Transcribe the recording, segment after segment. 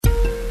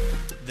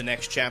The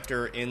next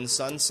chapter in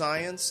Sun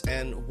Science,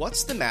 and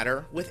what's the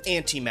matter with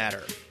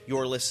antimatter?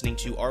 You're listening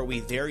to Are We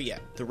There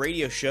Yet?, the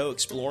radio show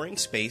exploring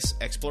space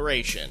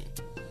exploration.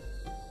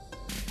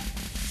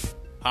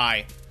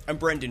 Hi, I'm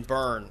Brendan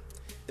Byrne.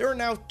 There are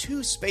now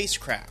 2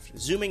 spacecraft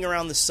zooming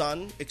around the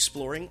Sun,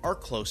 exploring our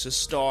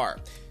closest star.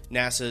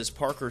 NASA's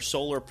Parker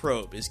Solar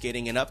Probe is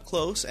getting an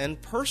up-close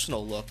and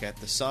personal look at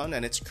the Sun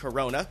and its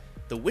corona,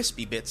 the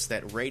wispy bits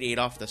that radiate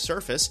off the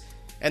surface,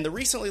 and the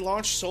recently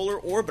launched Solar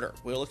Orbiter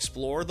will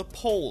explore the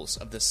poles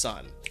of the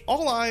Sun.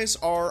 All eyes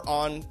are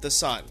on the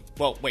Sun.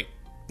 Well, wait,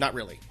 not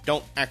really.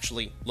 Don't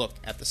actually look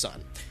at the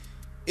Sun.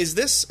 Is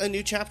this a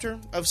new chapter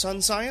of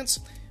Sun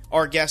Science?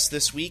 Our guest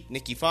this week,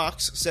 Nikki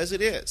Fox, says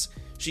it is.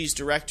 She's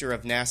director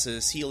of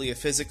NASA's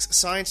Heliophysics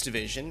Science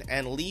Division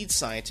and lead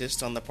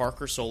scientist on the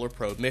Parker Solar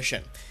Probe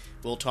mission.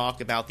 We'll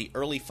talk about the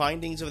early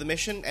findings of the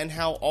mission and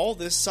how all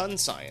this sun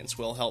science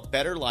will help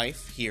better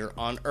life here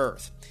on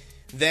Earth.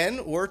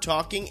 Then we're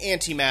talking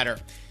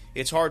antimatter.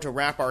 It's hard to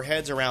wrap our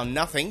heads around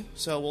nothing,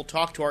 so we'll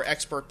talk to our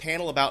expert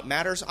panel about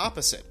matters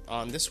opposite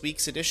on this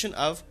week's edition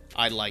of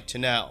I'd Like to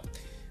Know.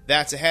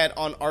 That's ahead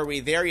on Are We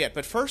There Yet?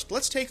 But first,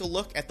 let's take a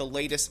look at the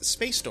latest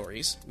space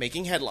stories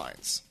making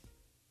headlines.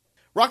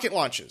 Rocket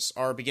launches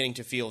are beginning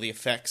to feel the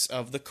effects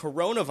of the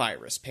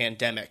coronavirus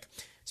pandemic.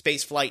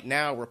 Spaceflight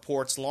Now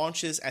reports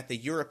launches at the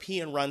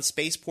European-run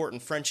spaceport in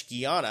French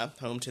Guiana,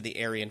 home to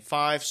the Ariane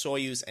 5,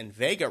 Soyuz, and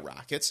Vega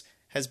rockets,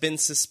 has been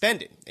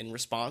suspended in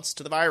response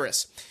to the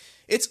virus.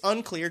 It's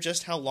unclear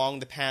just how long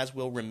the pads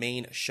will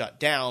remain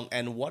shut down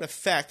and what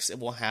effects it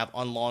will have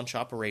on launch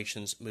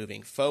operations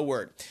moving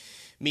forward.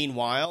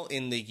 Meanwhile,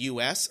 in the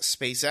U.S.,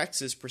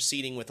 SpaceX is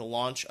proceeding with the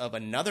launch of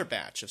another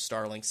batch of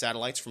Starlink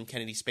satellites from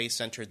Kennedy Space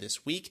Center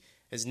this week,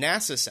 as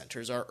NASA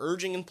centers are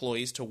urging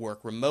employees to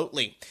work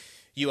remotely.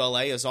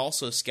 ULA is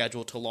also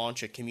scheduled to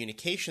launch a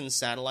communications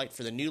satellite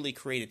for the newly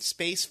created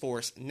Space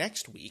Force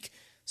next week.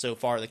 So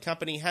far, the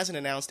company hasn't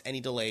announced any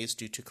delays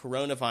due to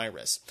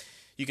coronavirus.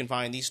 You can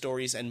find these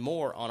stories and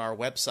more on our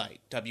website,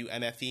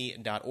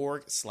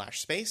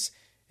 wmfe.org/space,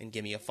 and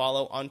give me a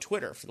follow on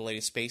Twitter for the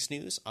latest space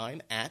news.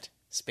 I'm at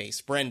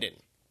Space Brendan.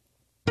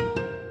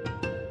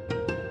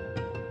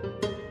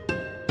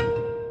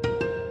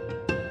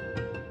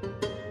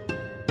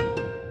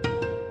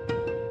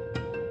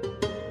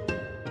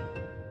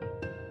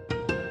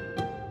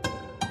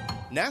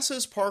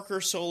 NASA's Parker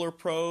Solar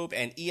Probe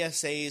and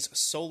ESA's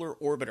Solar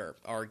Orbiter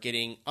are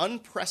getting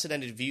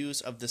unprecedented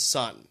views of the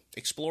Sun,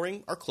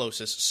 exploring our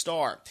closest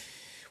star.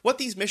 What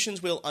these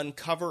missions will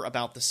uncover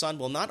about the Sun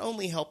will not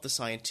only help the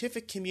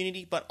scientific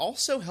community, but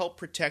also help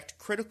protect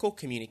critical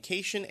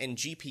communication and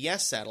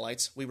GPS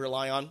satellites we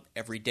rely on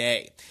every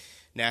day.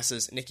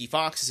 NASA's Nikki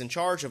Fox is in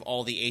charge of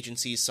all the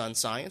agency's sun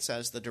science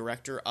as the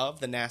director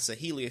of the NASA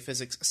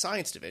Heliophysics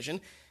Science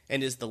Division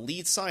and is the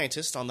lead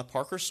scientist on the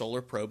Parker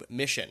Solar Probe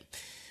mission.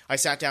 I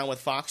sat down with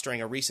Fox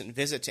during a recent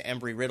visit to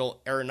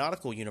Embry-Riddle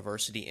Aeronautical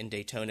University in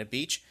Daytona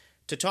Beach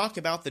to talk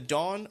about the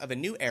dawn of a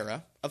new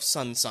era of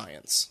sun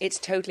science. It's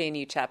totally a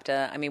new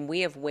chapter. I mean, we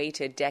have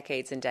waited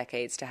decades and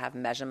decades to have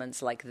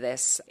measurements like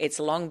this. It's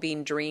long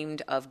been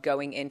dreamed of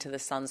going into the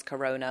sun's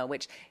corona,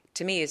 which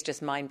to me is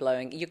just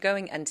mind-blowing. You're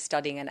going and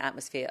studying an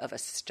atmosphere of a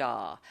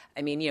star.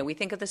 I mean, we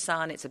think of the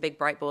sun, it's a big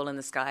bright ball in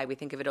the sky, we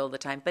think of it all the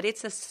time, but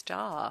it's a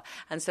star.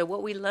 And so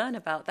what we learn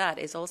about that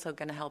is also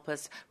going to help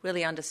us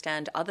really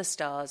understand other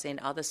stars in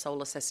other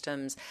solar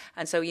systems.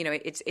 And so,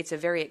 it's a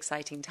very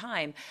exciting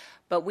time.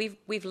 But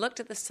we've looked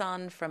at the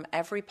sun from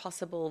every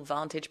possible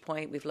vantage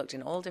point. We've looked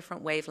in all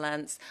different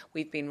wavelengths.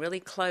 We've been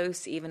really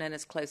close, even in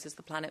as close as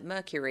the planet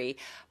Mercury.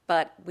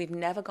 But we've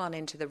never gone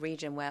into the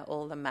region where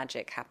all the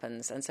magic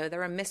happens. And so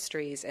there are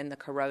mysteries in the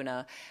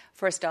corona.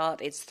 For a start,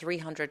 it's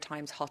 300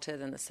 times hotter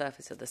than the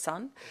surface of the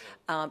sun.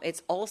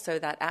 It's also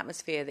that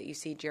atmosphere that you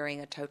see during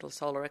a total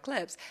solar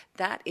eclipse.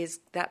 That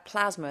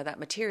plasma, that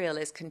material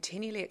is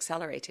continually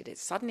accelerated. It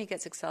suddenly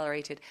gets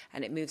accelerated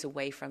and it moves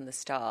away from the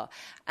star.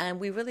 And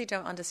we really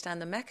don't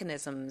understand the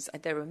mechanisms.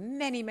 There are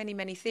many, many,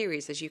 many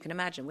theories, as you can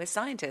imagine. We're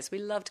scientists. We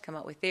love to come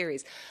up with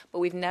theories. But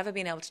we've never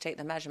been able to take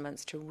the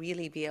measurements to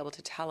really be able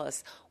to tell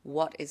us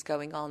what is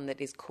going on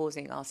that is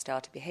causing our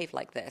star to behave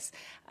like this.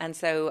 And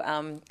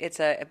so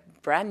it's a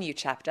brand new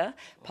chapter.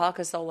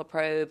 Parker Solar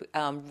Probe,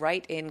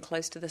 right in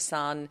close to the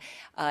sun,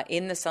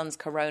 in the sun's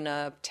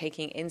corona,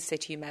 taking in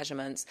situ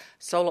measurements.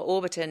 Solar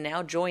Orbiter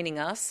now joining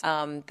us,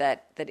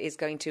 that is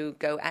going to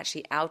go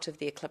actually out of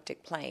the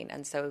ecliptic plane.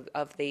 And so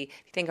if you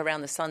think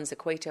around the sun's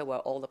equator where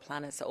all the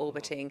planets are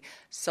orbiting,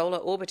 Solar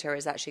Orbiter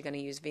is actually going to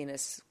use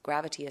Venus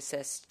gravity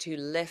assist to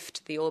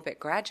lift the orbit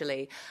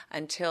gradually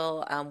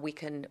until we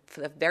can,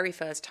 for the very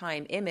first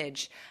time,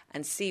 image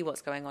and see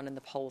what's going on in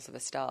the poles of a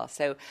star.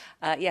 So,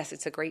 yes,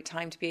 it's a great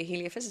time to be a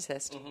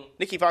heliophysicist. Mm-hmm.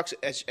 Nikki Fox,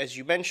 as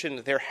you mentioned,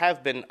 there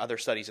have been other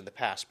studies in the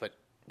past, but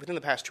within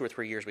the past 2 or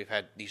 3 years, we've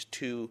had these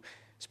 2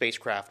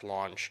 spacecraft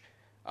launch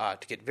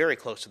to get very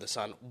close to the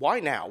sun.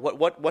 Why now?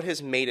 What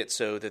has made it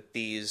so that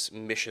these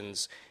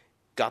missions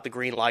got the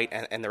green light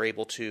and they're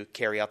able to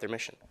carry out their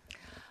mission?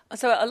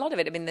 So a lot of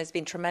it, I mean, there's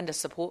been tremendous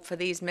support for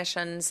these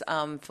missions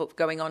for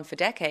going on for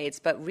decades,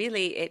 but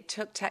really it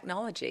took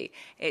technology.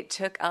 It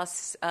took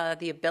us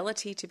the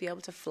ability to be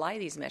able to fly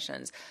these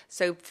missions.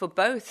 So for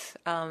both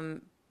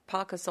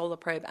Parker Solar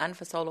Probe and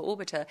for Solar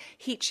Orbiter,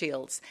 heat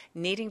shields,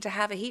 needing to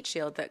have a heat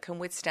shield that can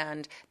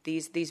withstand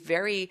these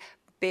very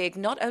big,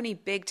 not only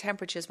big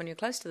temperatures when you're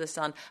close to the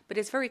sun, but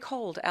it's very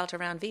cold out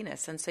around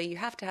Venus. And so you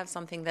have to have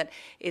something that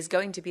is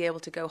going to be able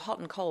to go hot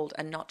and cold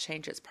and not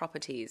change its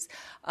properties.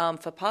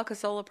 For Parker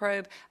Solar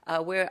Probe,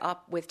 we're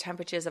up with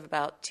temperatures of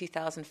about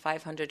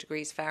 2,500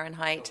 degrees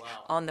Fahrenheit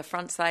on the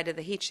front side of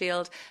the heat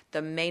shield.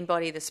 The main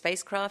body of the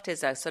spacecraft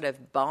is a sort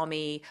of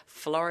balmy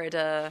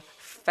Florida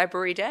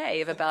February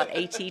day of about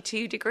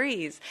 82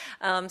 degrees.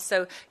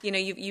 So,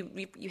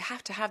 you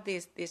have to have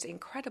these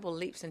incredible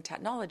leaps in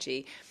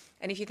technology.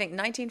 And if you think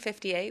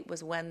 1958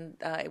 was when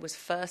it was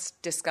first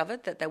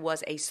discovered that there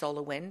was a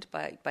solar wind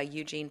by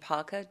Eugene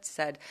Parker,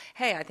 said,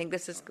 hey, I think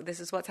this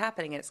is what's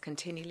happening, and it's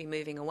continually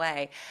moving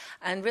away.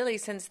 And really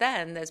since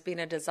then, there's been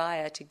a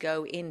desire to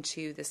go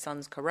into the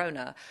sun's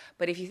corona.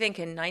 But if you think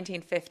in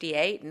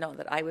 1958, not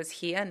that I was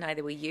here,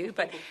 neither were you,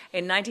 but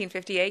in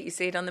 1958, you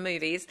see it on the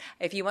movies,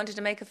 if you wanted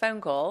to make a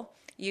phone call,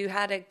 you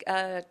had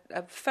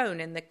a phone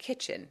in the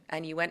kitchen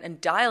and you went and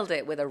dialed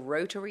it with a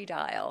rotary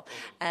dial.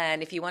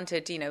 And if you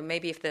wanted,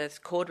 maybe if the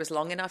cord was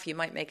long enough, you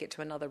might make it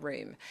to another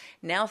room.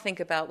 Now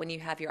think about when you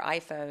have your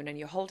iPhone and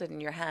you hold it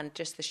in your hand,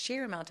 just the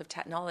sheer amount of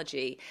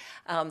technology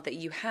that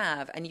you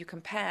have, and you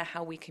compare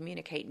how we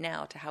communicate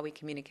now to how we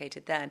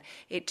communicated then.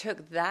 It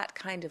took that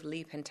kind of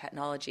leap in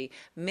technology,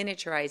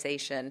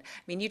 miniaturization.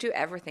 I mean, you do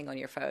everything on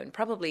your phone,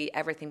 probably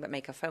everything but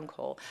make a phone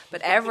call,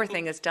 but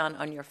everything is done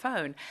on your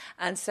phone.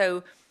 And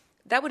so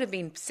that would have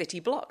been city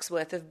blocks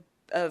worth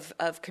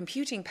of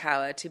computing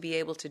power to be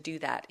able to do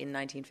that in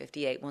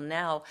 1958. Well,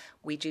 now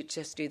we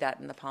just do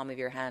that in the palm of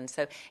your hand.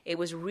 So it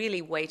was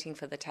really waiting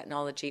for the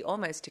technology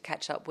almost to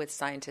catch up with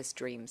scientists'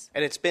 dreams.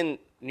 And it's been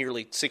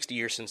nearly 60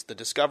 years since the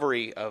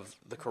discovery of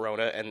the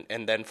corona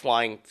and then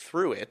flying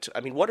through it. I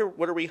mean, what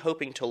are we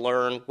hoping to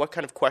learn? What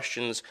kind of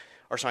questions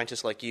are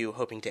scientists like you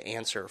hoping to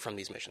answer from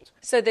these missions?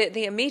 So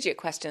the immediate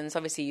questions,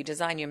 obviously you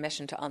design your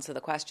mission to answer the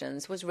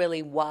questions, was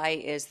really why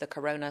is the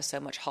corona so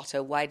much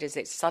hotter? Why does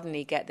it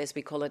suddenly get this,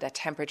 we call it a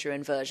temperature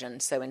inversion.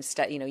 So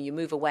instead, you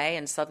move away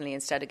and suddenly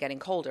instead of getting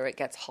colder, it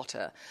gets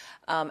hotter.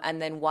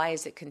 And then why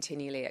is it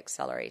continually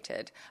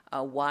accelerated?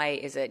 Why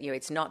is it,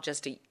 it's not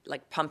just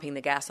like pumping the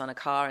gas on a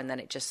car and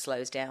then it just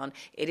slows down.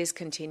 It is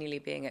continually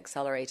being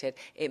accelerated.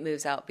 It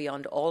moves out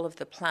beyond all of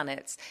the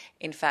planets.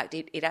 In fact,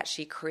 it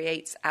actually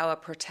creates our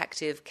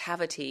protective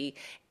cavity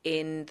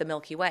in the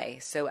Milky Way.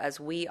 So as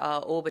we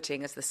are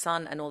orbiting, as the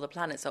sun and all the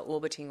planets are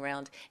orbiting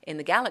around in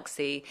the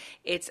galaxy,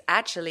 it's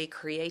actually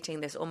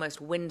creating this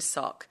almost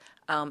windsock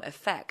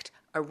effect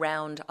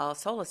around our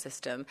solar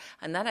system,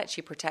 and that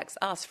actually protects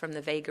us from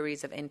the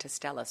vagaries of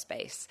interstellar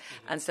space.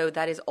 Mm-hmm. And so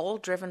that is all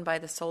driven by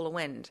the solar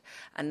wind,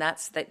 and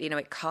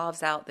it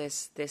carves out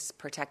this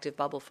protective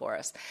bubble for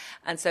us.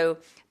 And so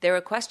there are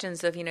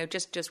questions of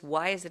just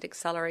why is it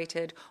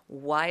accelerated?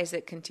 Why is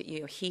it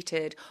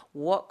heated?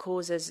 What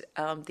causes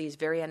these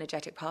very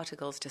energetic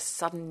particles to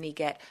suddenly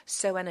get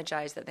so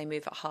energized that they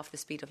move at half the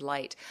speed of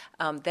light?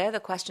 They're the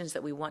questions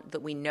that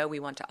we know we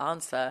want to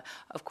answer.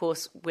 Of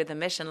course, with a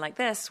mission like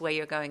this, where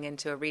you're going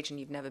into a region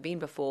you've never been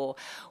before,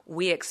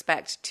 we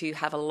expect to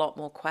have a lot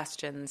more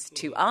questions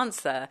to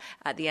answer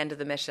at the end of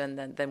the mission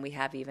than we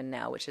have even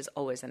now, which is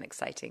always an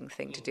exciting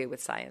thing to do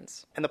with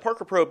science. And the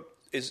Parker Probe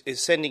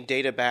is sending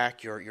data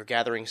back. You're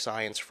gathering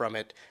science from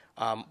it.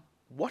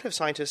 What have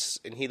scientists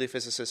and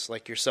heliophysicists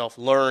like yourself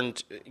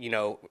learned,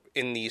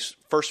 in these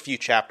first few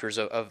chapters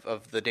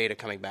of the data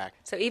coming back?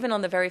 So even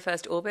on the very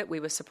first orbit, we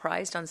were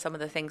surprised on some of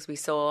the things we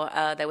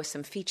saw. There were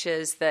some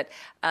features that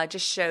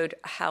just showed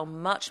how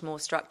much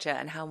more structure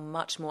and how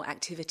much more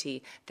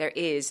activity there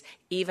is,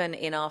 even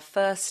in our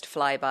first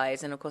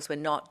flybys. And of course, we're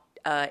not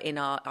in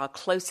our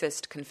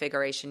closest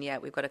configuration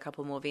yet. We've got a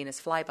couple more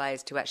Venus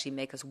flybys to actually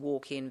make us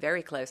walk in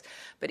very close.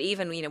 But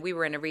even, we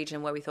were in a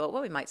region where we thought,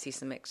 well, we might see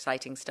some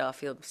exciting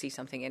stuff. You'll see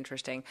something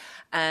interesting.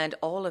 And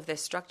all of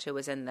this structure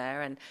was in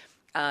there. And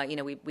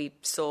we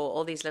saw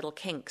all these little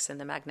kinks in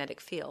the magnetic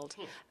field.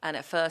 And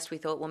at first we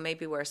thought, well,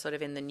 maybe we're sort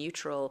of in the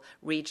neutral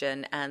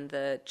region and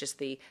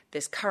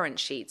this current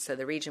sheet. So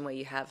the region where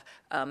you have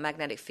a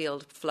magnetic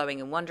field flowing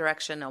in one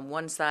direction on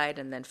one side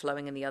and then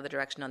flowing in the other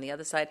direction on the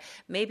other side.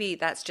 Maybe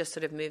that's just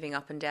sort of moving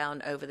up and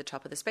down over the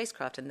top of the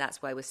spacecraft. And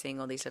that's why we're seeing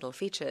all these little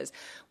features.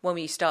 When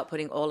we start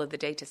putting all of the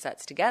data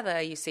sets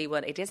together, you see,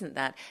 well, it isn't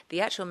that.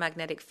 The actual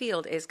magnetic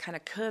field is kind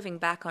of curving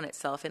back on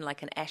itself in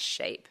like an S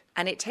shape.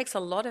 And it takes a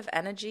lot of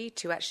energy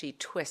to actually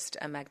twist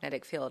a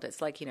magnetic field.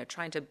 It's like,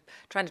 trying to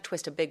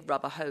twist a big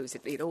rubber hose.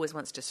 It always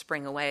wants to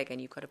spring away again.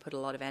 You've got to put a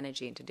lot of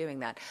energy into doing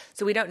that.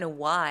 So we don't know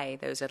why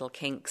those little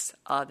kinks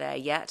are there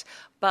yet,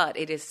 but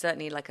it is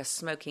certainly like a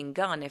smoking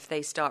gun. If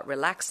they start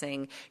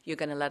relaxing, you're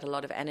going to let a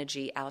lot of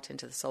energy out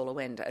into the solar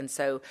wind. And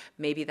so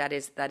maybe that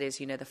is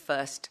the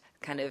first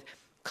kind of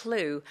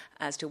clue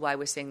as to why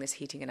we're seeing this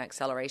heating and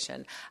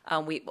acceleration.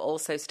 We've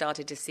also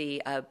started to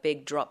see a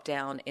big drop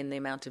down in the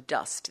amount of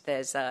dust.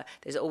 There's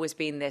always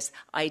been this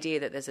idea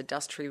that there's a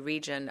dust-free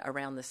region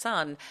around the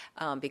sun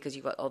because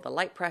you've got all the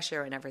light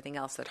pressure and everything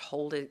else that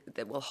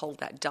will hold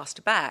that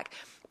dust back.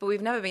 But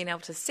we've never been able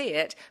to see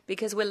it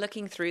because we're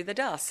looking through the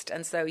dust.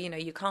 And so,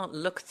 you can't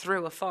look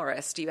through a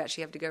forest. You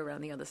actually have to go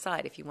around the other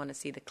side if you want to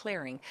see the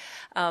clearing.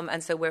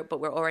 And so we're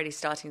already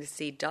starting to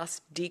see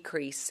dust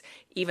decrease,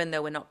 even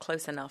though we're not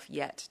close enough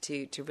yet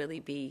to really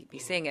be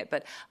seeing it.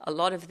 But a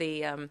lot of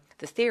the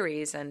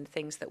theories and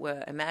things that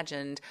were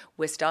imagined,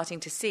 we're starting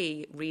to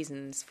see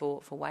reasons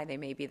for why they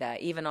may be there,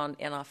 even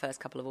in our first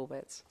couple of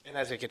orbits. And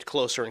as it gets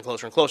closer and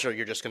closer and closer,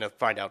 you're just going to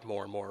find out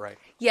more and more, right?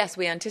 Yes,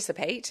 we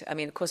anticipate. I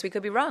mean, of course, we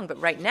could be wrong, but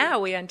right now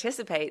we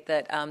anticipate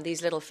that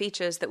these little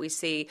features that we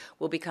see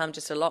will become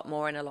just a lot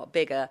more and a lot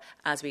bigger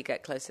as we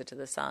get closer to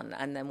the sun.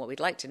 And then what we'd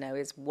like to know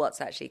is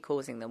what's actually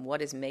causing them.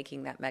 What is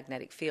making that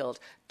magnetic field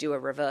do a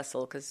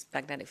reversal? Because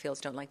magnetic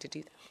fields don't like to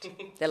do that.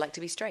 They like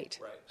to be straight.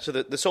 Right. So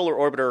the solar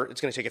orbiter,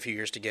 it's going to take a few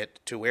years to get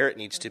to where it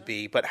needs to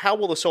be. But how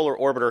will the solar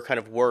orbiter kind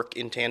of work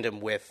in tandem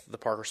with the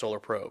Parker Solar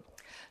Probe?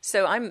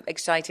 So I'm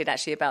excited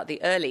actually about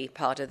the early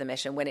part of the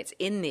mission when it's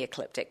in the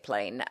ecliptic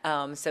plane.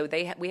 So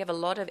we have a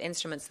lot of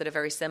instruments that are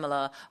very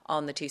similar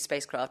on the two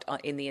spacecraft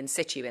in the in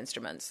situ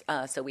instruments.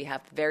 So we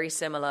have very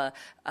similar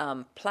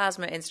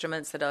plasma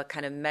instruments that are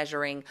kind of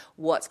measuring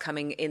what's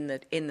coming in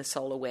the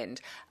solar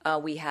wind.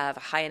 We have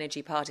high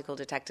energy particle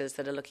detectors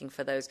that are looking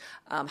for those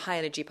high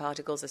energy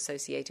particles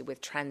associated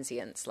with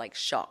transients like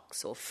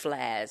shocks or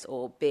flares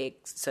or big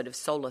sort of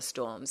solar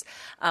storms.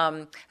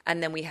 And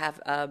then we have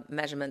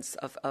measurements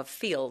of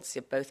fields,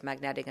 both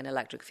magnetic and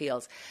electric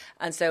fields.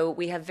 And so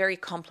we have very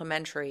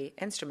complementary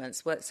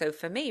instruments. So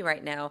for me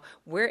right now,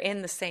 we're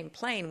in the same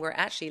plane. We're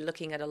actually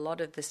looking at a lot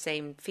of the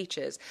same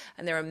features.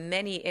 And there are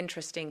many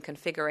interesting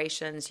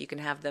configurations. You can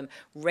have them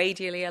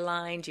radially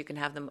aligned. You can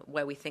have them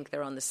where we think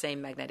they're on the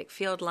same magnetic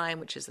field line,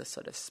 which is a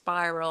sort of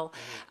spiral.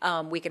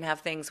 We can have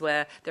things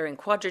where they're in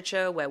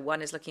quadrature, where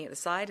one is looking at the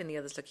side and the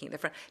other's looking at the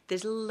front.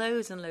 There's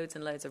loads and loads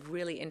and loads of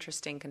really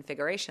interesting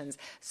configurations.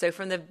 So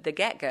from the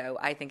get-go,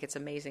 I think it's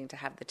amazing to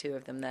have the two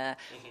of them there.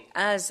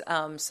 As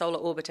Solar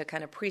Orbiter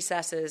kind of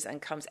precesses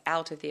and comes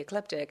out of the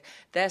ecliptic,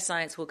 their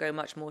science will go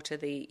much more to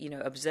the,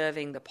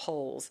 observing the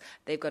poles.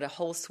 They've got a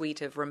whole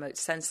suite of remote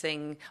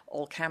sensing,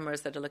 all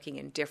cameras that are looking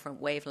in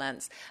different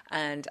wavelengths.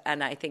 And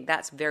I think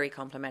that's very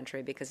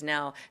complementary because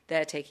now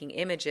they're taking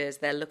images,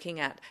 they're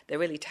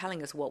really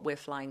telling us what we're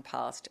flying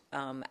past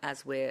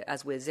as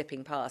we're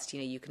zipping past.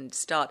 You can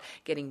start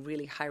getting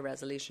really high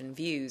resolution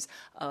views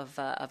of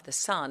the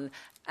sun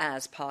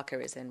as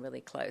Parker is in really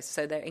close.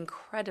 So they're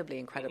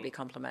incredibly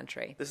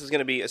complementary. This is going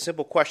to be a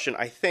simple question,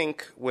 I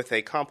think, with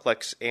a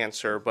complex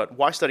answer, but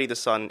why study the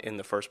sun in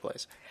the first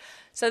place?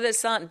 So the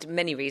sun,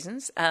 many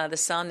reasons. The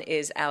sun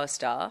is our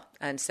star,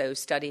 and so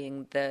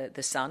studying the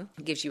sun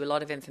gives you a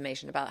lot of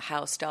information about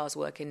how stars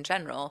work in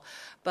general.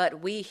 But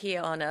we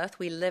here on Earth,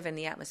 we live in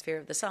the atmosphere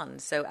of the sun.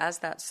 So as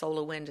that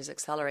solar wind is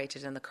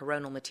accelerated and the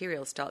coronal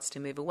material starts to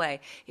move away,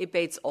 it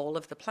bathes all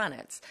of the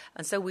planets.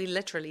 And so we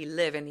literally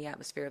live in the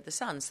atmosphere of the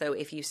sun. So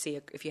if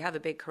you have a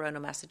big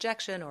coronal mass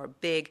ejection or a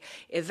big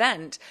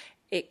event,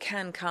 it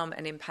can come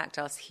and impact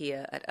us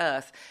here at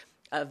Earth.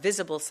 A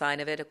visible sign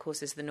of it, of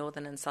course, is the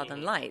northern and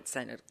southern lights,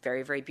 and it's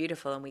very, very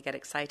beautiful, and we get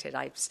excited.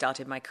 I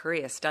started my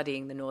career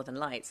studying the northern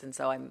lights, and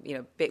so I'm,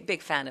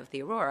 big fan of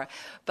the aurora.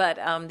 But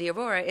the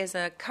aurora is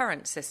a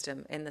current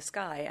system in the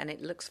sky, and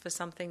it looks for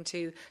something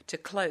to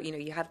close.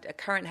 A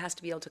current has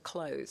to be able to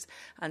close,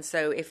 and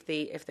so if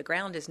the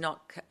ground is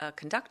not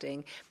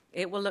conducting,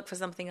 it will look for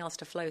something else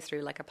to flow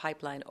through, like a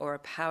pipeline or a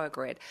power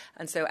grid.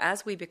 And so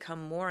as we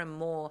become more and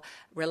more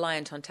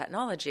reliant on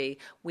technology,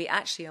 we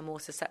actually are more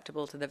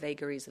susceptible to the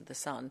vagaries of the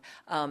sun.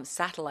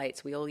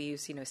 Satellites, we all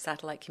use,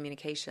 satellite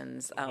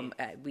communications.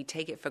 We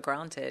take it for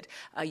granted.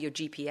 Your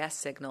GPS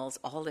signals,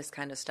 all this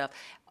kind of stuff.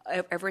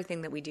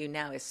 Everything that we do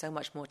now is so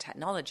much more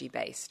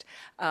technology-based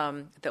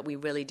that we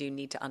really do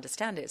need to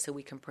understand it so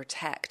we can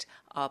protect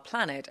our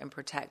planet and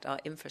protect our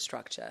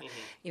infrastructure.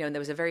 And there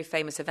was a very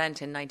famous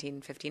event in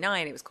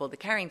 1959. It was called the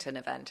Carrington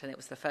event, and it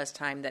was the first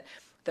time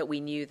that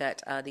we knew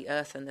that the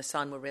Earth and the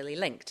sun were really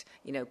linked.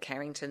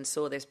 Carrington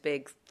saw this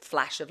big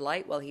flash of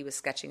light while he was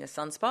sketching a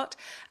sunspot,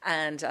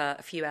 and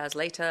a few hours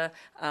later,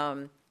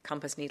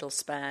 compass needle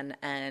span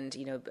and,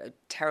 a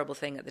terrible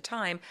thing at the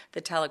time, the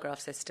telegraph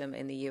system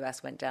in the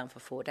US went down for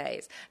 4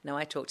 days. Now,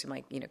 I talk to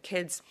my,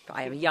 kids,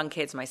 I have young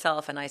kids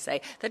myself, and I say,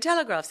 the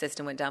telegraph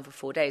system went down for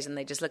 4 days, and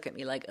they just look at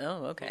me like,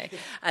 oh, okay.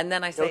 And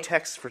then I say... No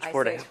text for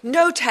 4 days.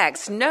 No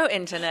text, no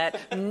internet,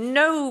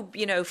 no,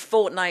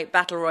 Fortnite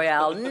Battle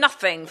Royale,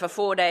 nothing for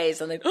 4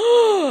 days. And they,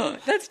 oh,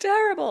 that's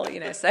terrible,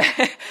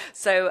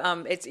 So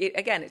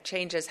it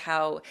changes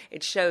how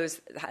it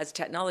shows as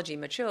technology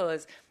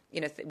matures.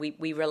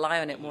 We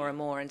rely on it more and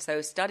more. And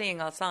so studying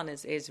our sun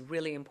is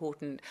really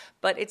important.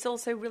 But it's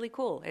also really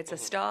cool. It's a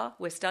star.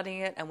 We're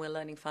studying it, and we're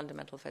learning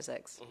fundamental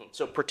physics.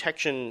 So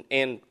protection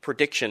and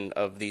prediction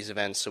of these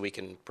events so we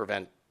can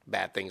prevent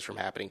bad things from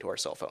happening to our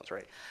cell phones,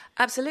 right?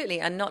 Absolutely,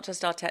 and not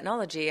just our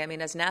technology. I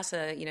mean, as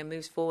NASA,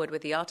 moves forward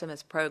with the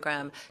Artemis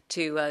program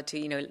to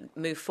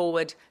move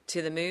forward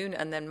to the moon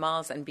and then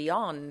Mars and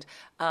beyond,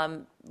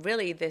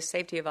 really the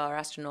safety of our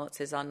astronauts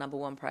is our number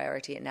one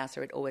priority at NASA.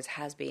 It always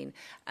has been.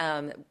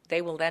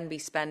 They will then be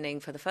spending,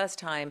 for the first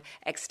time,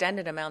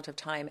 extended amount of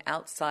time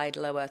outside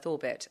low Earth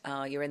orbit.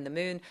 You're in the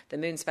moon. The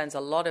moon spends a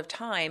lot of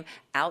time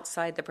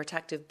outside the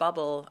protective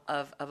bubble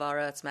of our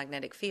Earth's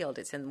magnetic field.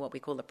 It's in what we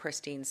call the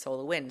pristine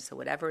solar wind. So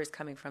whatever is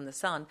coming from the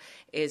sun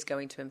is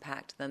going to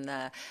impact them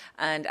there.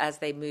 And as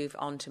they move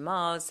on to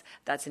Mars,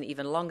 that's an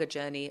even longer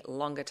journey,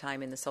 longer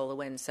time in the solar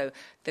wind. So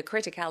the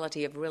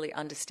criticality of really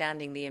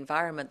understanding the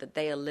environment that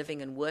they are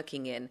living and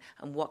working in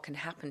and what can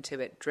happen to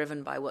it,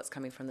 driven by what's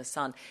coming from the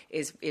sun,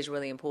 is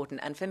really important.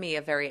 And for me,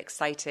 a very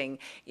exciting,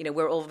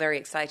 we're all very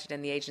excited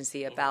in the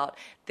agency about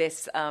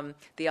this,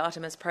 the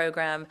Artemis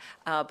program,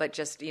 but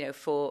just,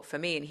 for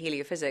me in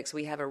heliophysics,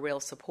 we have a real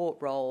support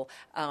role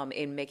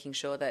in making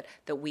sure that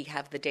we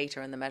have the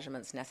data and the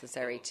measurements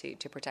necessary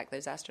to protect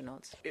those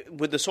astronauts.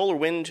 Would the solar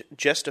wind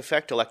just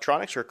affect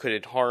electronics, or could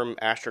it harm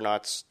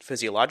astronauts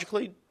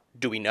physiologically?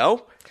 Do we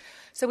know?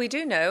 So we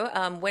do know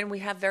when we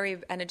have very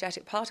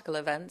energetic particle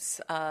events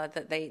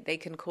that they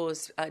can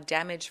cause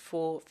damage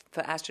for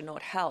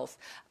astronaut health,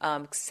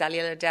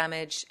 cellular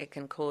damage. It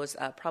can cause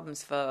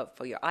problems for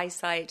your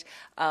eyesight.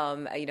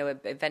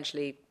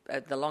 Eventually.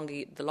 The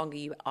longer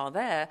you are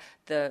there,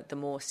 the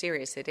more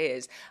serious it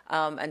is,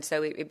 and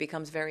so it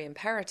becomes very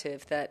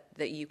imperative that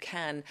you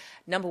can,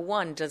 number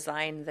one,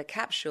 design the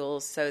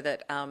capsules so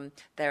that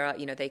there are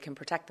they can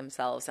protect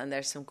themselves. And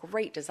there's some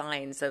great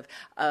designs of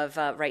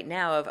right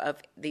now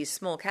of these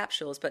small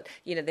capsules, but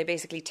they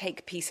basically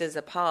take pieces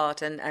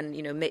apart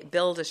and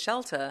build a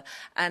shelter.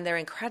 And they're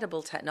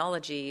incredible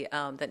technology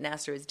that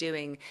NASA is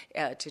doing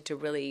to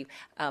really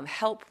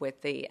help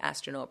with the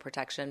astronaut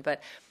protection,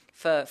 but.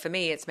 For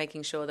me, it's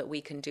making sure that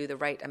we can do the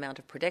right amount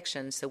of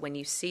prediction. So when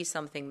you see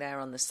something there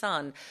on the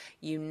sun,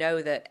 you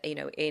know that,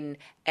 in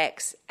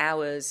X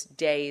hours,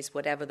 days,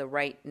 whatever the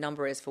right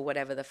number is for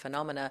whatever the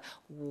phenomena,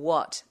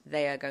 what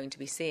they are going to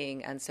be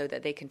seeing, and so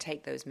that they can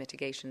take those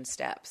mitigation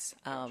steps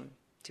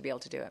to be able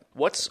to do it.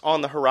 What's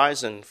on the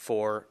horizon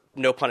for,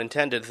 no pun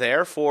intended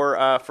there, for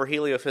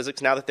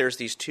heliophysics, now that there's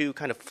these two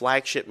kind of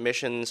flagship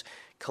missions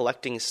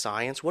collecting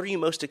science? What are you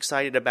most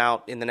excited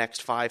about in the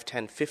next 5,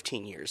 10,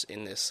 15 years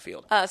in this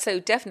field? So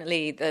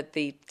definitely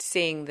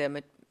seeing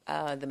the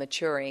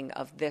maturing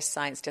of this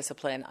science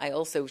discipline. I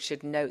also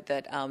should note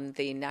that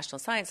the National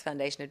Science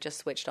Foundation have just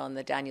switched on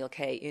the Daniel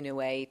K.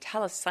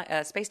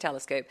 Inouye space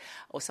telescope,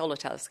 or solar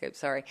telescope,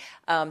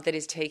 that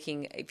is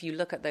taking, if you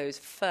look at those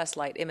first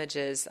light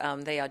images,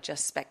 they are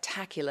just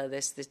spectacular.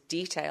 This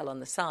detail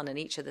on the sun, and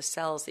each of the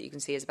cells that you can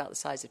see is about the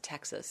size of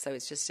Texas. So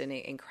it's just an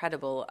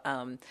incredible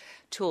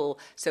tool.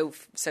 So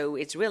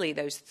it's really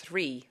those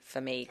three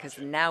for me, because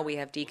now we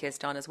have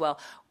DKIST on as well.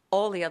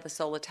 All the other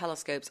solar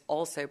telescopes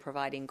also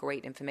providing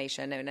great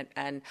information,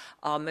 and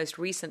our most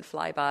recent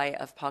flyby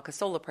of Parker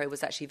Solar Probe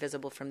was actually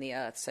visible from the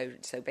Earth.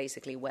 So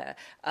basically, where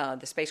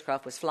the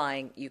spacecraft was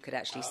flying, you could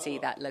actually see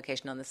that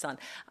location on the sun.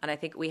 And I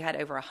think we had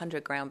over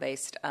 100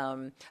 ground-based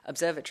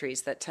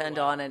observatories that turned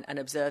on and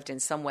observed in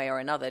some way or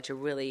another to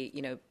really,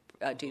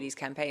 do these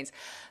campaigns.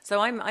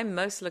 So I'm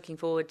most looking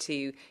forward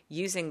to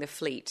using the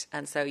fleet.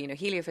 And so,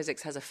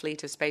 heliophysics has a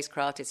fleet of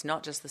spacecraft. It's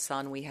not just the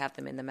sun. We have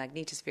them in the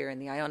magnetosphere and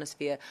the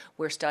ionosphere.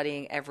 We're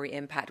studying every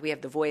impact. We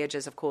have the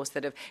Voyagers, of course,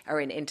 that are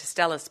in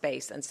interstellar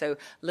space. And so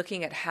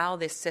looking at how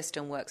this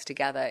system works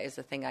together is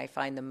the thing I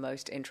find the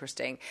most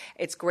interesting.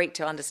 It's great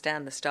to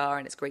understand the star,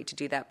 and it's great to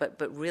do that,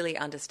 but really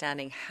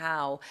understanding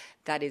how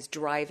that is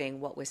driving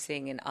what we're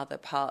seeing in other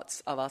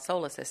parts of our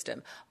solar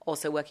system.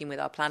 Also working with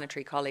our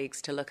planetary colleagues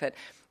to look at,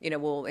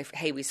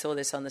 if we saw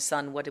this on the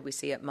sun, what did we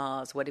see at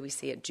Mars? What did we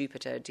see at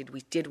Jupiter?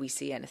 Did we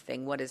see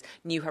anything? What is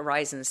New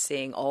Horizons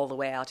seeing all the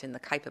way out in the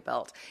Kuiper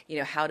Belt?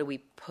 How do we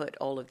put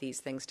all of these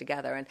things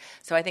together? And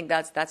so I think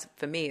that's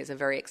for me is a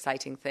very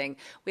exciting thing.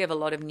 We have a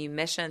lot of new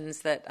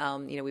missions that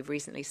we've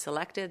recently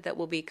selected that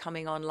will be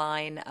coming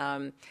online.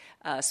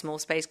 Small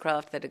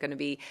spacecraft that are going to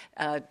be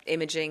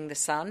imaging the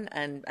sun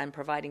and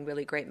providing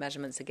really great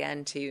measurements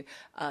again to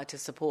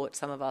support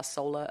some of our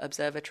solar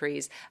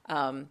observatories.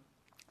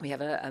 We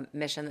have a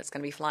mission that's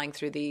going to be flying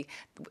through the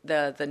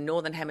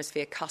Northern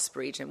Hemisphere cusp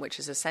region, which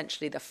is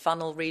essentially the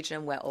funnel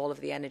region where all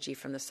of the energy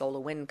from the solar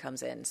wind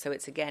comes in. So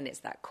it's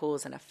that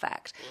cause and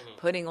effect. Mm-hmm.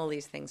 Putting all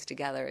these things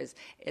together is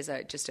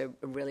just a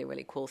really,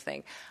 really cool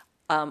thing.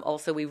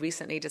 Also, we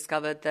recently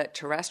discovered that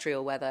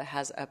terrestrial weather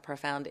has a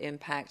profound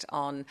impact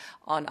on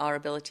our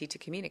ability to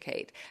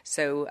communicate.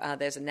 So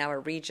there's now a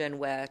region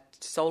where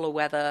solar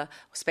weather,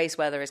 space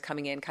weather is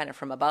coming in kind of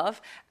from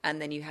above,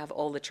 and then you have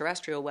all the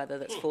terrestrial weather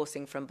that's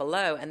forcing from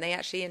below, and they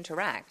actually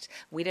interact.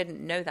 We didn't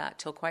know that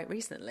till quite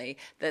recently,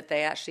 that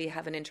they actually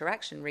have an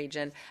interaction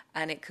region,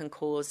 and it can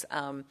cause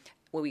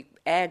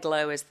air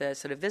glow is the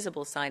sort of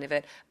visible sign of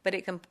it, but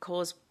it can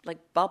cause like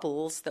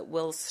bubbles that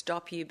will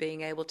stop you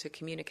being able to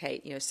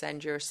communicate,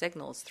 send your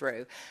signals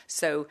through.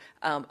 So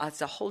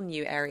it's a whole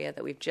new area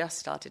that we've just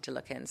started to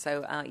look in.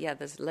 So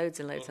there's loads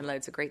and loads and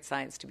loads of great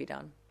science to be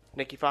done.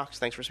 Nikki Fox,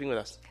 thanks for speaking with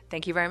us.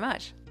 Thank you very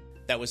much.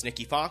 That was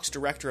Nikki Fox,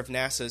 director of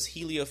NASA's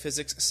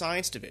Heliophysics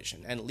Science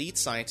Division and lead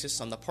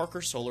scientist on the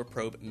Parker Solar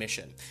Probe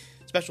mission.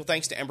 Special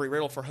thanks to Embry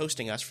Riddle for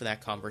hosting us for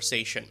that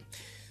conversation.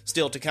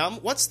 Still to come,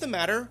 what's the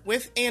matter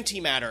with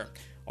antimatter?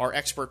 Our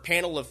expert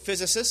panel of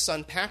physicists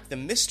unpack the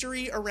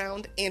mystery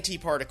around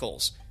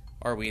antiparticles.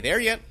 Are we there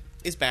yet?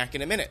 Is back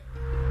in a minute.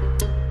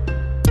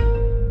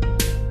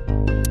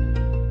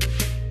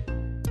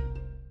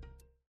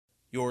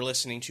 You're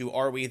listening to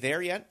Are We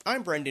There Yet?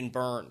 I'm Brendan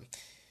Byrne.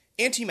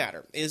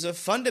 Antimatter is a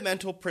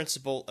fundamental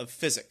principle of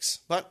physics,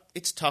 but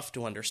it's tough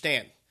to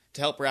understand.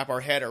 To help wrap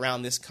our head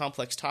around this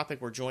complex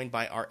topic, we're joined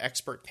by our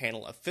expert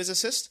panel of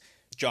physicists.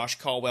 Josh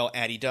Caldwell,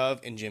 Addie Dove,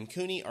 and Jim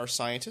Cooney are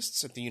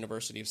scientists at the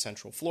University of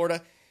Central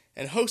Florida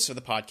and hosts of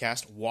the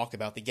podcast Walk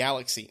About the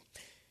Galaxy.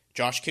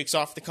 Josh kicks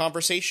off the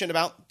conversation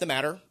about the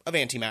matter of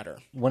antimatter.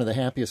 One of the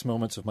happiest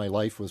moments of my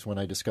life was when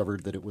I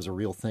discovered that it was a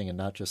real thing and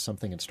not just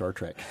something in Star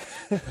Trek.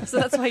 So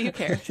that's why you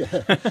care.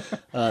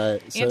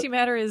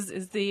 Antimatter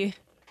is the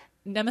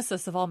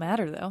nemesis of all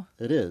matter, though.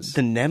 It is.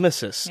 The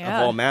nemesis of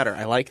all matter.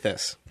 I like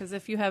this. Because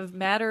if you have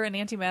matter and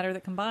antimatter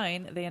that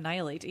combine, they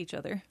annihilate each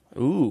other.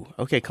 Ooh,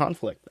 okay,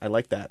 conflict. I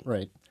like that.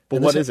 Right.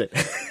 But what is it?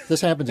 This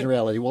happens in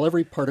reality. Well,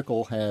 every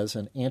particle has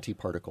an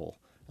antiparticle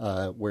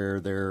where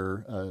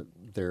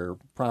their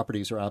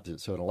properties are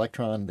opposite. So an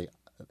electron, the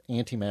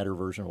antimatter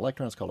version of an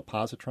electron is called a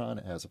positron.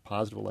 It has a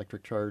positive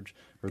electric charge.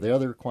 Are there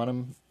other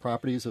quantum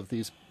properties of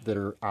these that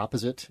are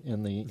opposite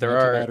in the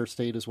antimatter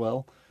state as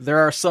well? There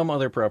are some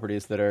other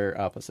properties that are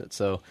opposite.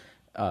 So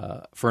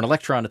for an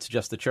electron, it's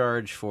just the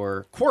charge.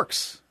 For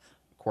quarks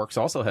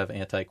also have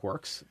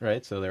anti-quarks,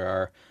 right? So there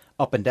are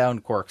up and down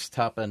quarks,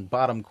 top and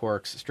bottom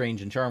quarks,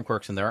 strange and charm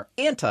quarks, and there are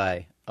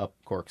anti-up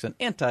quarks and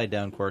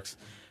anti-down quarks.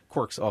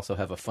 Quarks also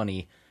have a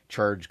funny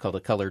charge called a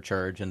color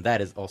charge, and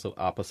that is also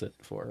opposite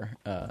for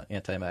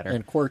antimatter.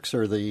 And quarks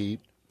are the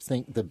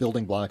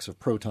building blocks of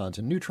protons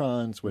and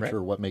neutrons, which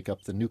are what make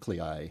up the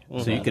nuclei. Mm-hmm.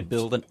 So you could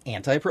build an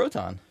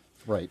antiproton.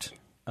 Right.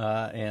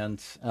 And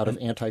out of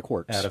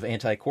antiquarks. Out of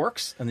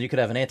antiquarks. And then you could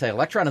have an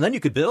anti-electron, and then you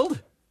could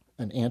build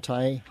an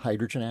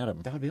anti-hydrogen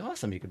atom. That would be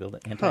awesome. You could build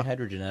an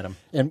anti-hydrogen atom.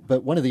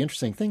 But one of the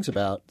interesting things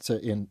about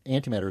in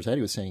antimatter, as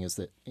Eddie was saying, is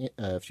that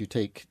if you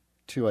take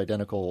two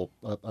identical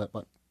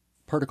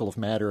particle of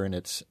matter and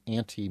its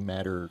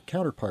antimatter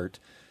counterpart,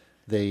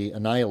 they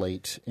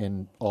annihilate,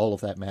 and all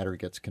of that matter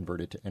gets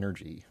converted to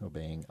energy,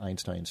 obeying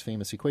Einstein's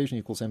famous equation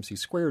equals mc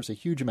squared is a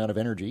huge amount of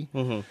energy.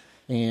 Mm-hmm.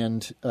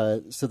 And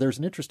so there's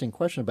an interesting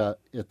question about,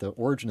 at the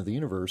origin of the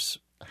universe,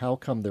 how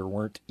come there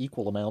weren't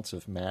equal amounts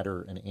of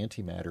matter and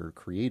antimatter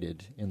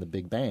created in the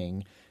Big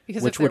Bang,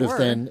 because which would have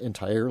then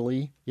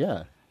entirely,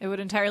 it would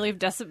entirely have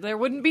there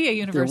wouldn't be a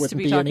universe to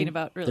be talking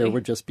about, really. There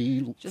would just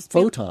be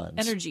photons.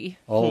 Energy.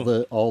 All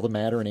the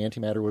matter and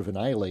antimatter would have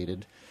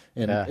annihilated.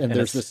 And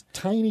there's this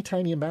tiny,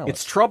 tiny imbalance.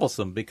 It's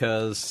troublesome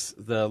because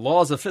the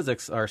laws of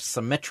physics are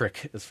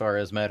symmetric as far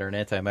as matter and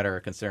antimatter are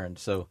concerned.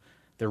 So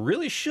there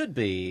really should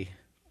be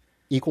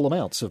equal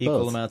amounts of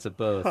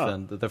both. Huh.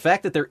 And the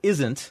fact that there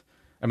isn't,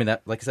 I mean,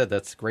 that, like I said,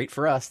 that's great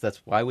for us. That's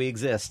why we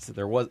exist.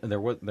 There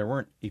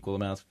weren't equal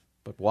amounts.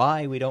 But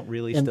why, we don't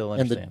really still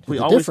understand. We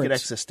always get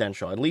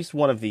existential. At least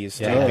one of these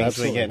things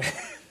we get.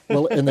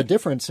 Well, and the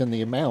difference in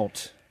the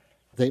amount,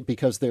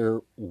 because there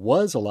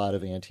was a lot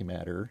of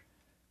antimatter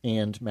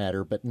and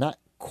matter, but not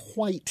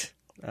quite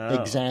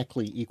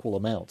exactly equal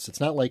amounts. It's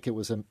not like it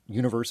was a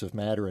universe of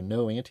matter and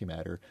no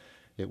antimatter.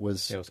 It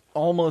was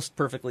almost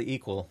perfectly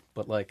equul,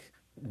 but like...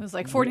 It was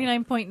like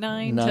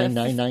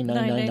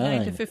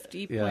 49.9 to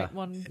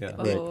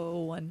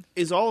 50.101.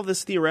 Is all of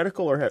this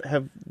theoretical, or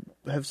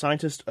have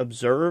scientists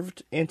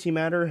observed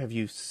antimatter? Have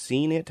you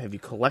seen it? Have you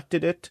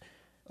collected it?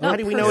 How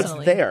do we know it's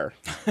there?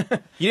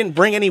 You didn't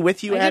bring any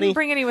with you, Addie? I didn't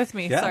bring any with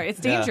me. Yeah. Sorry, it's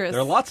dangerous. Yeah. There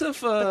are lots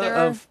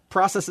of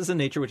processes in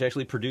nature which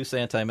actually produce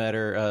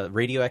antimatter.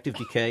 Radioactive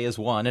decay is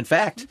one. In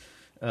fact,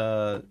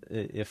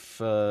 if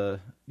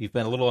you've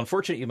been a little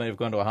unfortunate, you might have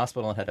gone to a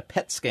hospital and had a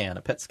PET scan.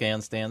 A PET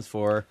scan stands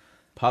for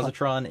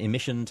positron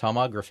emission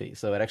tomography.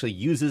 So it actually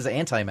uses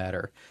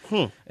antimatter.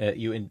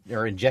 You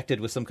are injected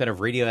with some kind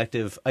of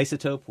radioactive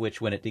isotope, which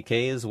when it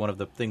decays, one of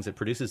the things it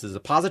produces is a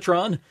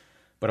positron.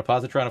 But a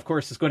positron, of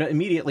course, is going to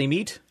immediately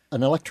meet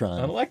an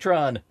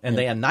electron. And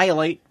they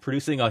annihilate,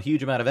 producing a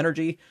huge amount of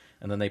energy.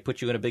 And then they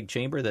put you in a big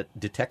chamber that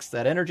detects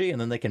that energy, and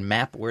then they can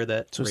map where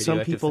that radioactive some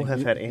people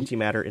have had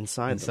antimatter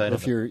inside them.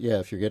 If you're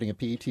getting a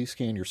PET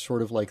scan, you're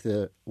sort of like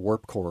the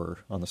warp core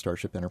on the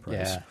Starship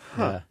Enterprise.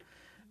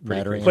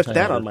 Put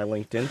that on my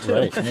LinkedIn,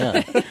 too.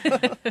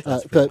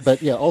 Right,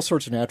 but all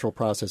sorts of natural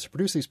processes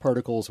produce these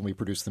particles, and we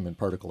produce them in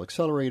particle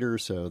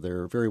accelerators, so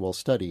they're very well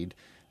studied.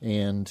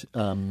 And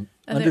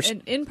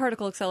in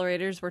particle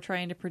accelerators, we're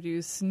trying to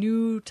produce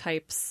new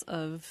types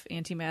of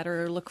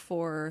antimatter, look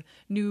for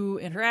new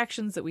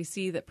interactions that we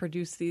see that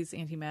produce these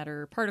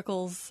antimatter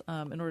particles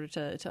in order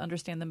to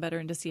understand them better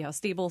and to see how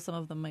stable some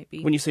of them might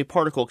be. When you say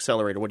particle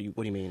accelerator, what do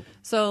you mean?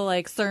 So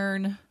like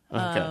CERN,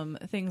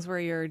 Okay. things where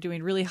you're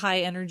doing really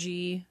high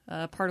energy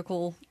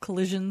particle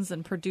collisions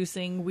and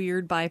producing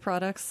weird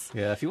byproducts.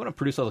 Yeah, if you want to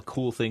produce all the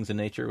cool things in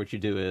nature, what you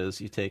do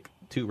is you take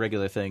two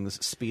regular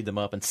things, speed them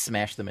up, and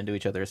smash them into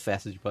each other as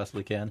fast as you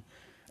possibly can.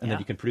 And then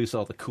you can produce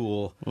all the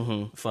cool,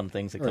 fun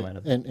things that come out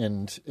of it.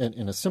 And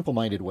in a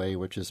simple-minded way,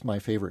 which is my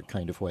favorite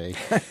kind of way,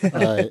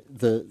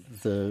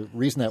 the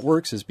reason that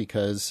works is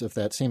because of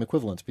that same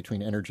equivalence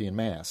between energy and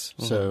mass.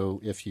 So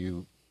if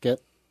you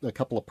get a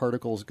couple of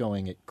particles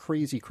going at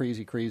crazy,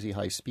 crazy, crazy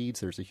high speeds,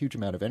 there's a huge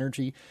amount of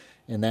energy,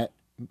 and that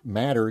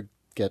matter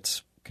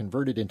gets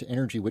converted into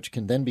energy, which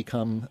can then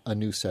become a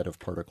new set of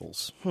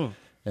particles.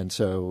 And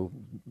so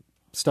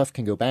stuff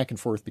can go back and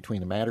forth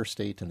between the matter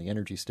state and the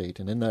energy state.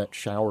 And in that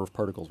shower of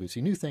particles, we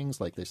see new things,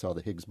 like they saw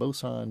the Higgs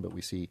boson, but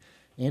we see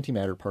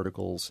antimatter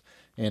particles.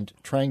 And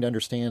trying to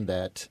understand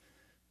that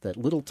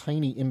little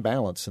tiny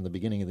imbalance in the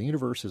beginning of the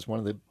universe is one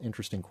of the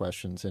interesting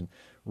questions. And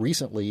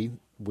recently,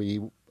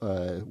 we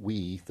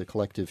the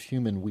collective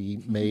human, we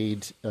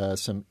made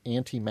some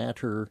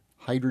antimatter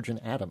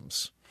hydrogen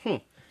atoms.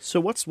 So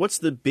what's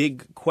the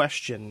big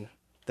question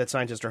that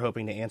scientists are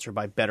hoping to answer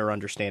by better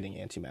understanding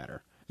antimatter?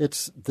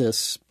 It's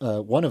this.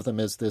 One of them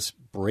is this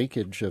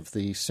breakage of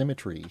the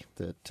symmetry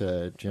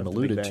that Jim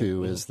alluded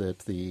to. Is that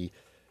the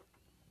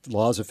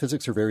laws of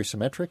physics are very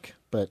symmetric,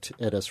 but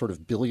at a sort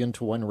of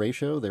billion-to-1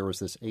 ratio, there was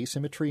this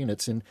asymmetry, and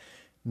it's in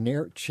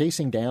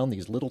chasing down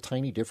these little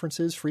tiny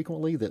differences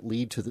frequently that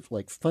lead to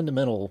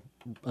fundamental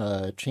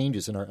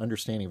changes in our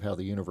understanding of how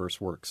the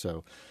universe works.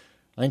 So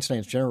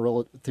Einstein's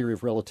general theory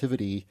of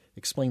relativity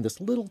explained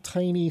this little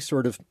tiny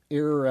sort of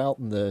error out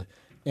in the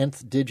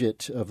nth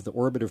digit of the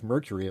orbit of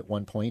Mercury at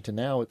one point, and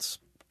now it's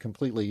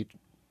completely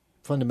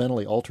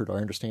fundamentally altered our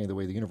understanding of the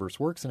way the universe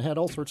works and had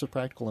all sorts of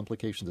practical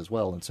implications as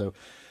well. And so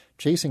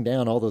chasing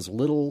down all those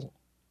little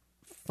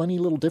funny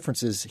little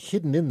differences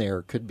hidden in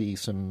there could be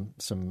some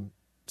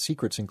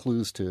secrets and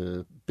clues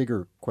to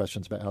bigger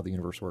questions about how the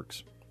universe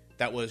works.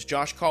 That was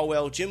Josh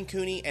Caldwell, Jim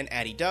Cooney, and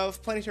Addie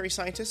Dove, planetary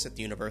scientists at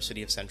the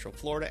University of Central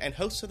Florida and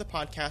hosts of the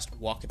podcast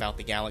Walk About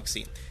the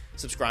Galaxy.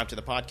 Subscribe to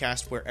the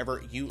podcast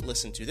wherever you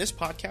listen to this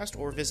podcast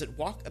or visit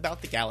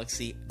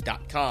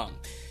walkaboutthegalaxy.com.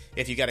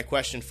 If you got a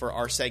question for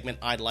our segment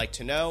I'd like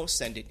to know,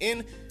 send it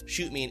in.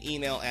 Shoot me an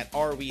email at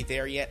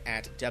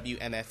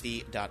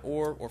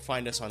arewethereyet@wmfe.org or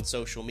find us on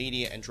social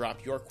media and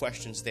drop your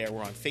questions there.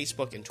 We're on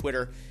Facebook and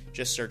Twitter.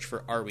 Just search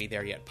for Are We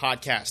There Yet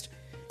Podcast.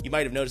 You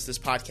might have noticed this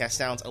podcast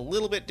sounds a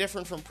little bit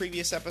different from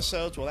previous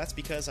episodes. Well, that's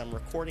because I'm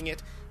recording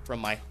it from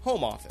my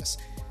home office.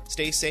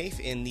 Stay safe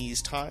in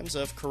these times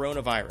of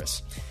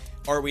coronavirus.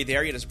 Are We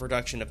There Yet is a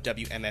production of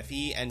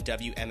WMFE and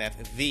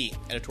WMFV.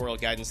 Editorial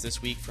guidance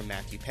this week from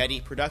Matthew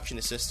Petty. Production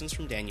assistance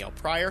from Danielle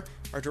Pryor.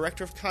 Our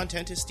director of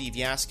content is Steve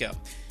Yasko.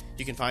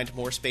 You can find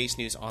more space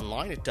news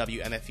online at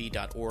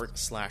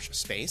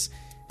wmfe.org/space.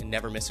 And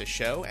never miss a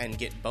show and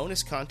get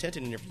bonus content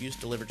and interviews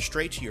delivered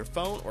straight to your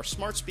phone or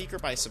smart speaker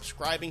by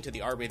subscribing to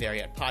the Are We There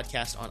Yet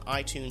podcast on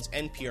iTunes,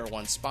 NPR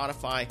One,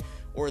 Spotify,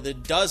 or the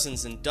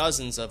dozens and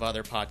dozens of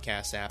other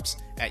podcast apps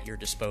at your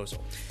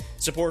disposal.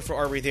 Support for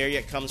Are We There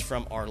Yet comes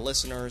from our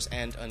listeners,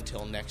 and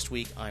until next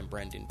week, I'm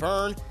Brendan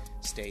Byrne.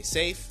 Stay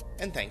safe,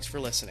 and thanks for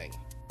listening.